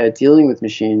with data, dealing with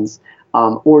machines,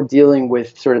 or dealing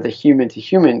with sort of the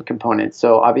human-to-human component.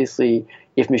 So obviously,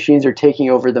 if machines are taking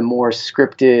over the more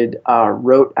scripted,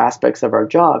 rote aspects of our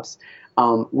jobs,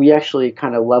 we actually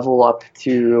kind of level up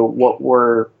to what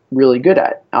we're really good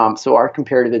at. So our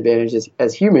comparative advantages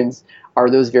as humans are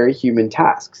those very human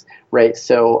tasks, right?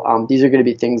 So these are going to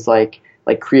be things like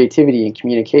creativity and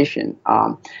communication.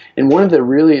 And one of the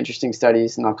really interesting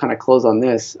studies, and I'll kind of close on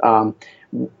this,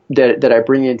 that I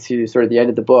bring into sort of the end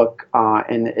of the book,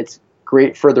 and it's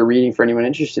great further reading for anyone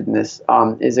interested in this,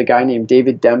 is a guy named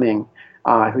David Deming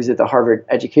who's at the Harvard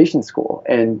Education School.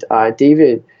 And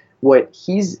David, what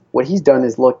he's done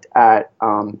is looked at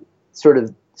sort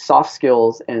of soft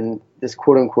skills and this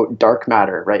quote unquote dark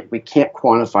matter, right? We can't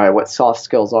quantify what soft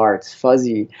skills are. It's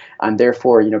fuzzy, and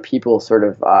therefore, people sort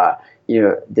of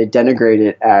they denigrate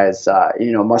it as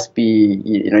must be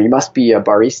you must be a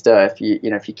barista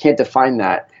if you can't define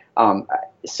that.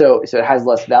 So it has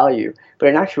less value. But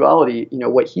in actuality,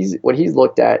 what he's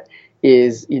looked at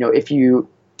is if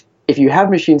you have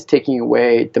machines taking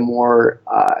away the more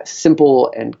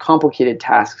simple and complicated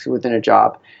tasks within a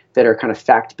job that are kind of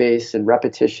fact-based and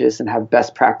repetitious and have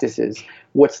best practices,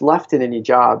 what's left in any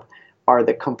job are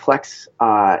the complex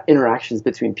interactions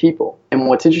between people. And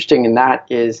what's interesting in that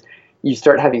is you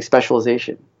start having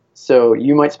specialization. So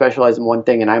you might specialize in one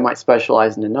thing and I might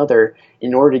specialize in another.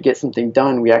 In order to get something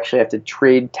done, we actually have to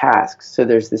trade tasks. So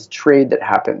there's this trade that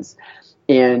happens.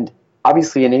 And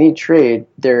obviously in any trade,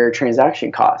 there are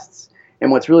transaction costs.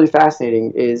 And what's really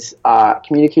fascinating is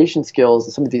communication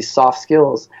skills, some of these soft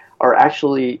skills are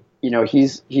actually,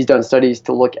 he's done studies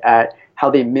to look at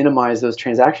how they minimize those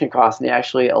transaction costs, and they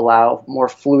actually allow more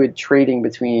fluid trading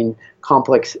between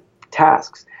complex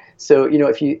tasks. So,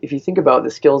 if you think about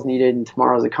the skills needed in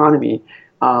tomorrow's economy,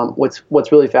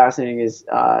 what's really fascinating is,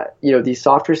 these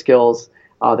softer skills,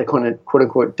 the quote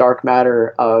unquote dark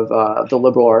matter of the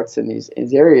liberal arts in these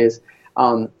areas,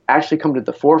 actually come to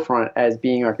the forefront as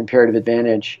being our comparative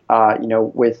advantage,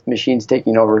 with machines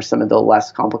taking over some of the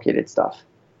less complicated stuff.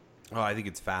 Oh, I think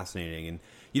it's fascinating. And,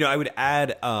 I would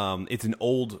add, it's an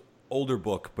older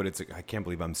book, but I can't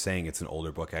believe I'm saying it's an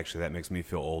older book. Actually, that makes me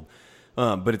feel old.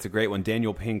 But it's a great one.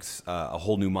 Daniel Pink's A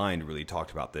Whole New Mind really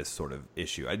talked about this sort of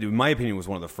issue. In my opinion, was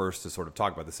one of the first to sort of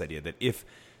talk about this idea that if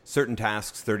certain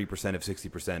tasks, 30% of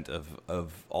 60%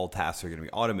 of all tasks are going to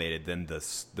be automated, then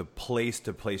the place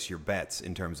to place your bets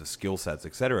in terms of skill sets,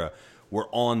 et cetera, were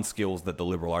on skills that the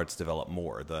liberal arts develop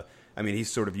more. He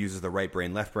sort of uses the right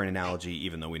brain, left brain analogy,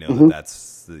 even though we know that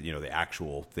that's the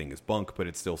actual thing is bunk, but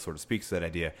it still sort of speaks to that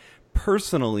idea.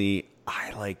 Personally,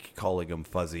 I like calling them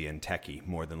fuzzy and techie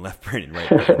more than left brain and right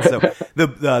brain. So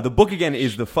the book again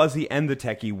is The Fuzzy and the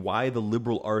Techie: Why the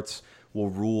Liberal Arts Will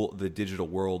Rule the Digital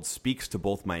World. Speaks to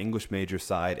both my English major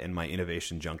side and my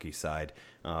innovation junkie side.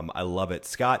 I love it.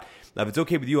 Scott, if it's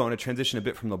okay with you, I want to transition a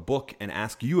bit from the book and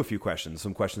ask you a few questions,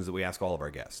 some questions that we ask all of our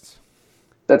guests.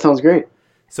 That sounds great.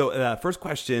 So first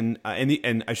question,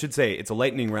 and I should say it's a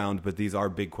lightning round, but these are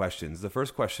big questions. The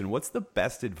first question, what's the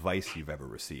best advice you've ever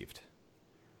received?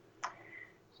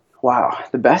 Wow,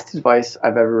 the best advice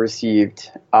I've ever received.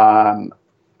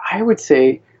 I would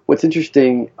say what's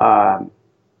interesting.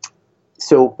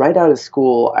 So right out of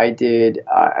school, I did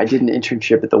an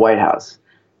internship at the White House,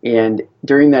 and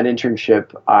during that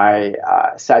internship, I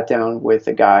sat down with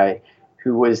a guy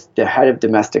who was the head of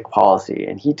domestic policy,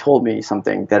 and he told me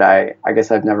something that I guess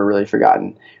I've never really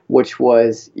forgotten, which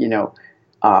was,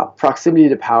 proximity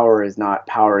to power is not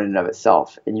power in and of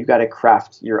itself, and you got to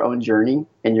craft your own journey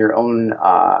and your own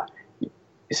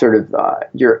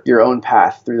your own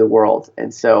path through the world.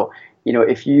 And so,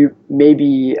 if you may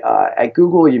be at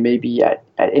Google, you may be at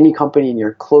any company and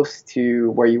you're close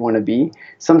to where you want to be,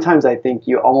 sometimes I think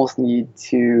you almost need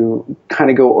to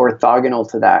kind of go orthogonal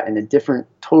to that in a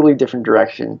totally different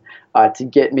direction to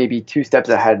get maybe 2 steps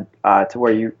ahead to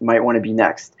where you might want to be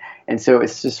next. And so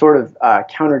it's just sort of a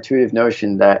counterintuitive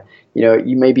notion that,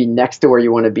 you may be next to where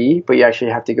you want to be, but you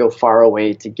actually have to go far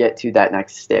away to get to that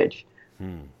next stage.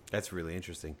 That's really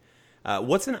interesting.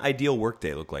 What's an ideal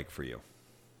workday look like for you?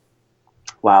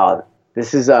 Wow,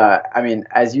 this is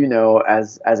as you know,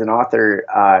 as an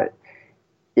author,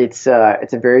 it's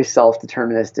a very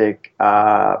self-deterministic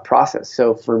process.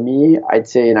 So for me, I'd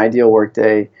say an ideal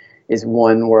workday is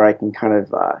one where I can kind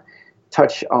of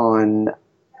touch on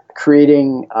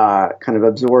creating, kind of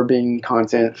absorbing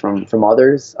content from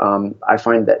others. I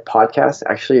find that podcasts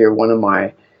actually are one of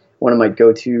my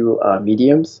go-to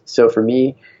mediums. So for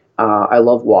me, I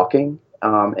love walking.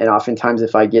 And oftentimes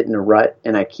if I get in a rut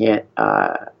and I can't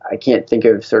think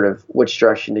of sort of which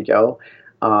direction to go,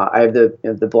 I have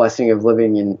the blessing of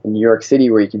living in New York City,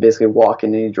 where you can basically walk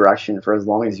in any direction for as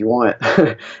long as you want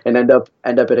and end up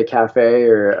at a cafe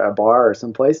or a bar or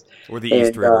someplace. Or the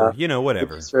East River,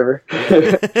 whatever. East River.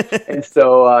 And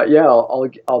so,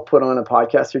 I'll put on a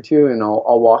podcast or two and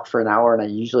I'll walk for an hour, and I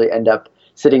usually end up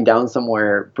sitting down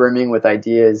somewhere brimming with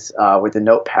ideas with a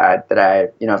notepad that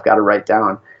I've got to write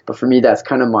down. But for me, that's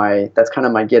kind of my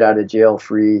get out of jail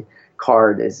free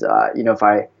card is,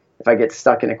 if I get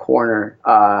stuck in a corner,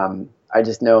 I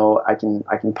just know I can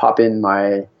pop in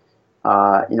my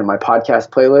my podcast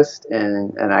playlist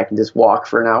and I can just walk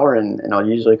for an hour and I'll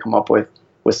usually come up with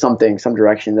some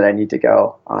direction that I need to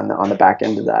go on the back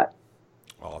end of that.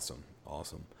 Awesome.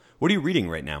 What are you reading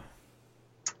right now?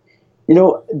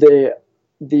 The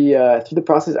through the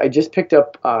process, I just picked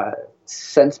up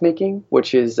Sense Making,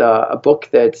 which is a book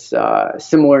that's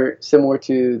similar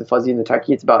to The Fuzzy and the Techie.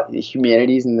 It's about the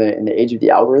humanities in the age of the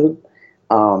algorithm,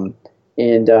 and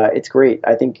it's great.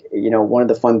 I think one of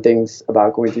the fun things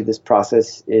about going through this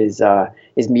process is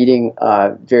meeting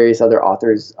various other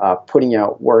authors putting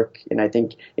out work, and I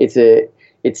think it's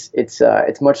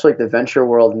much like the venture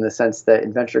world in the sense that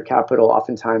in venture capital,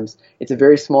 oftentimes it's a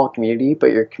very small community,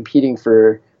 but you're competing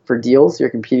for deals. You're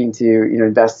competing to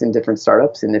invest in different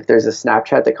startups, and if there's a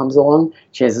Snapchat that comes along,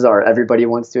 chances are everybody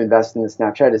wants to invest in the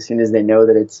Snapchat as soon as they know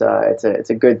that it's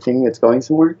a good thing that's going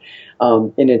somewhere.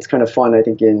 And it's kind of fun. I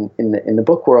think in the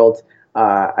book world,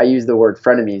 I use the word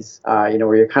frenemies.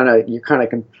 Where you're kind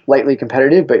of lightly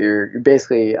competitive, but you're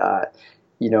basically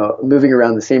moving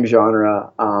around the same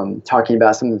genre, talking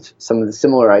about some of the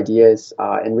similar ideas,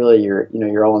 and really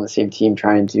you're all on the same team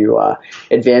trying to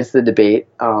advance the debate.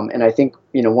 And I think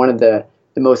one of the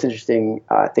most interesting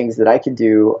things that I could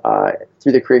do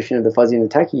through the creation of The Fuzzy and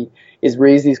the Techie is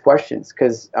raise these questions,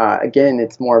 because again,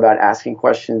 it's more about asking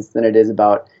questions than it is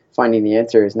about finding the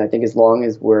answers. And I think as long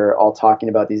as we're all talking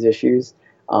about these issues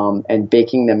and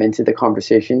baking them into the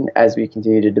conversation as we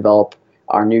continue to develop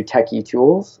our new techie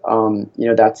tools,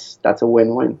 that's a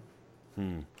win-win.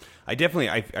 I definitely,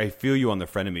 I feel you on the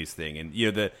frenemies thing. And,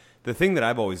 the thing that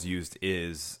I've always used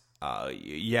is,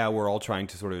 we're all trying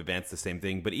to sort of advance the same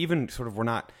thing, but even sort of, we're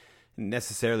not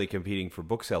necessarily competing for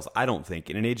book sales. I don't think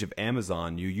in an age of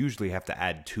Amazon, you usually have to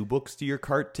add 2 books to your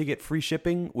cart to get free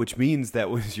shipping, which means that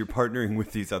as you're partnering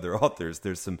with these other authors,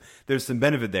 there's some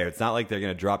benefit there. It's not like they're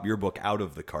going to drop your book out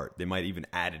of the cart. They might even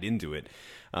add it into it,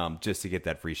 just to get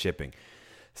that free shipping.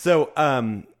 So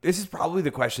this is probably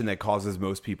the question that causes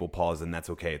most people pause, and that's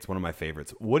okay. It's one of my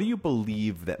favorites. What do you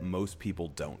believe that most people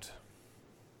don't?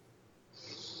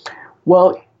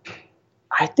 Well,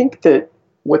 I think that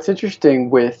what's interesting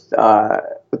with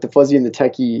The Fuzzy and the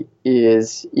Techie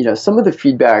is, some of the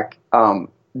feedback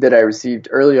that I received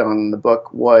early on in the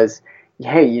book was,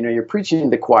 hey, you're preaching to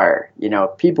the choir.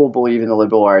 People believe in the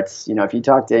liberal arts. If you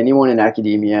talk to anyone in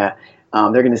academia,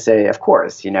 they're going to say, of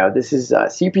course, this is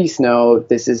C.P. Snow,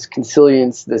 this is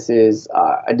consilience, this is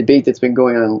a debate that's been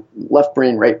going on left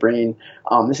brain, right brain.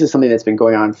 This is something that's been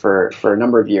going on for a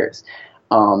number of years,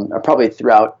 probably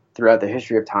throughout the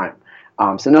history of time.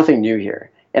 So nothing new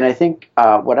here. And I think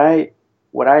what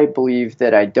I believe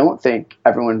that I don't think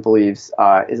everyone believes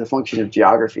is a function of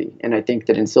geography. And I think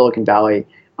that in Silicon Valley,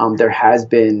 there has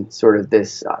been sort of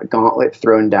this gauntlet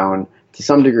thrown down to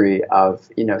some degree of,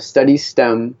 study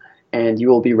STEM and you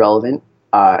will be relevant,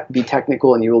 be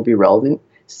technical and you will be relevant,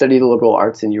 study the liberal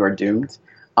arts and you are doomed.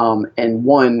 And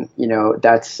one,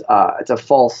 that's it's a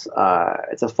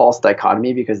false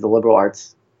dichotomy, because the liberal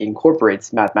arts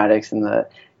incorporates mathematics in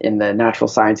the natural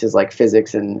sciences like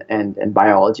physics and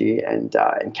biology and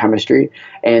chemistry.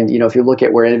 And if you look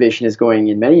at where innovation is going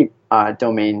in many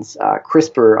domains,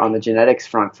 CRISPR on the genetics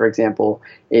front, for example,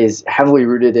 is heavily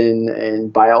rooted in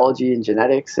biology and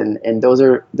genetics, and those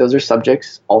are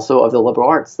subjects also of the liberal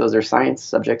arts. Those are science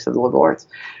subjects of the liberal arts.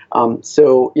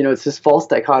 So it's this false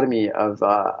dichotomy of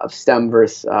STEM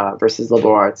versus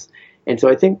liberal arts. And so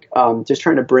I think just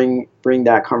trying to bring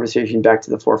that conversation back to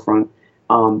the forefront,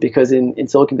 because in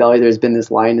Silicon Valley there's been this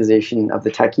lionization of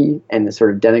the techie and the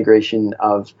sort of denigration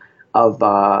of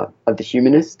the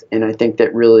humanist, and I think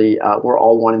that really we're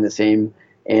all one and the same.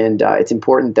 And it's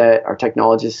important that our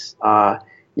technologists,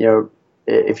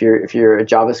 if you're a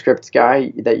JavaScript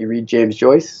guy, that you read James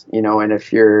Joyce, and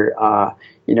if you're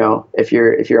if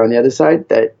you're on the other side,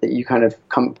 that you kind of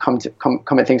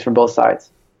come at things from both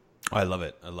sides. I love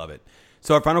it.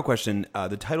 So our final question,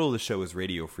 the title of the show is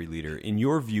Radio Free Leader. In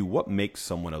your view, what makes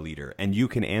someone a leader? And you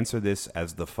can answer this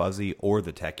as the fuzzy or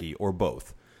the techie or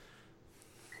both.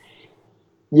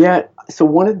 Yeah. So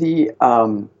one of the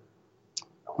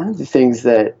things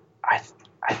that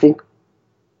I think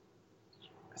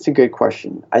it's a good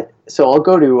question. So I'll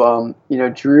go to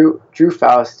Drew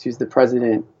Faust, who's the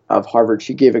president of Harvard.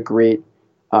 She gave a great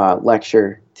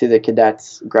lecture to the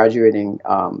cadets graduating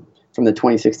from the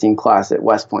 2016 class at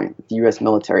West Point, the U.S.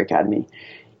 Military Academy.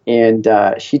 And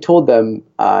she told them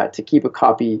to keep a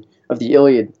copy of the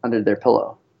Iliad under their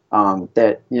pillow,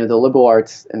 that the liberal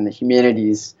arts and the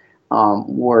humanities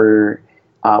were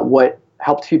what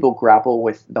helped people grapple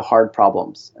with the hard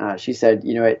problems. She said,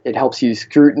 it helps you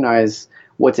scrutinize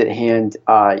what's at hand,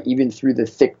 even through the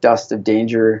thick dust of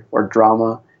danger or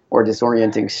drama or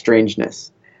disorienting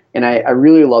strangeness. And I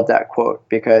really love that quote,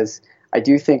 because I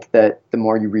do think that the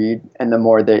more you read and the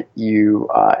more that you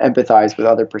empathize with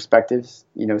other perspectives,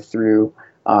 through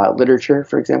literature,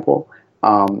 for example,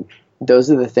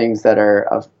 those are the things that are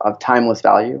of timeless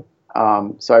value.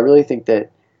 So I really think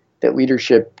that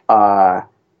leadership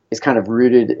is kind of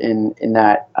rooted in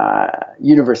that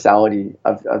universality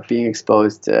of being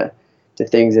exposed to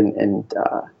things, and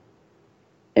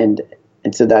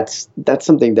so that's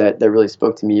something that really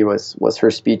spoke to me was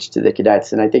her speech to the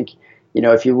cadets. And I think,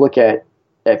 if you look at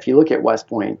West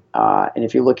Point, and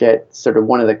if you look at sort of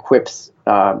one of the quips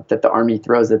that the Army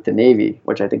throws at the Navy,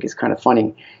 which I think is kind of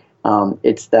funny,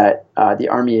 it's that the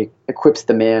Army equips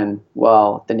the man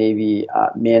while the Navy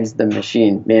mans the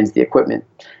machine, mans the equipment.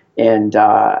 And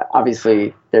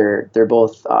obviously, they're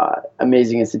both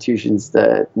amazing institutions,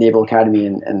 the Naval Academy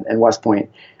and West Point.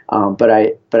 But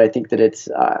I think that it's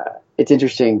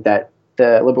interesting that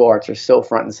the liberal arts are so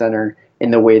front and center in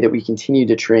the way that we continue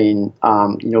to train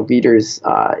leaders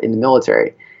in the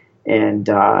military. And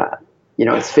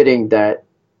it's fitting that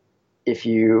if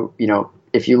you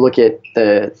look at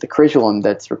the curriculum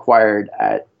that's required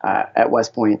at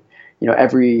West Point,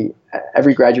 every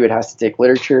graduate has to take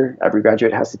literature. Every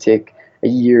graduate has to take a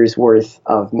year's worth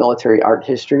of military art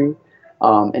history,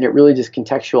 and it really just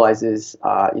contextualizes,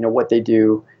 what they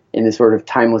do in the sort of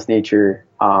timeless nature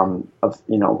of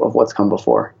what's come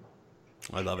before.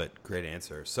 I love it. Great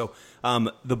answer. So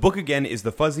the book, again, is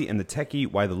The Fuzzy and the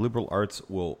Techie, Why the Liberal Arts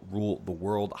Will Rule the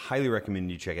World. Highly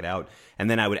recommend you check it out. And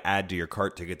then I would add to your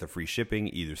cart to get the free shipping,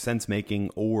 either Sense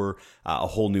Making or A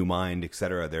Whole New Mind,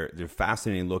 etc. They're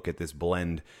fascinating look at this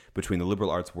blend between the liberal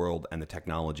arts world and the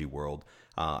technology world,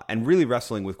 and really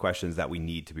wrestling with questions that we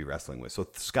need to be wrestling with. So,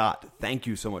 Scott, thank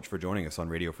you so much for joining us on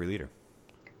Radio Free Leader.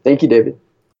 Thank you, David.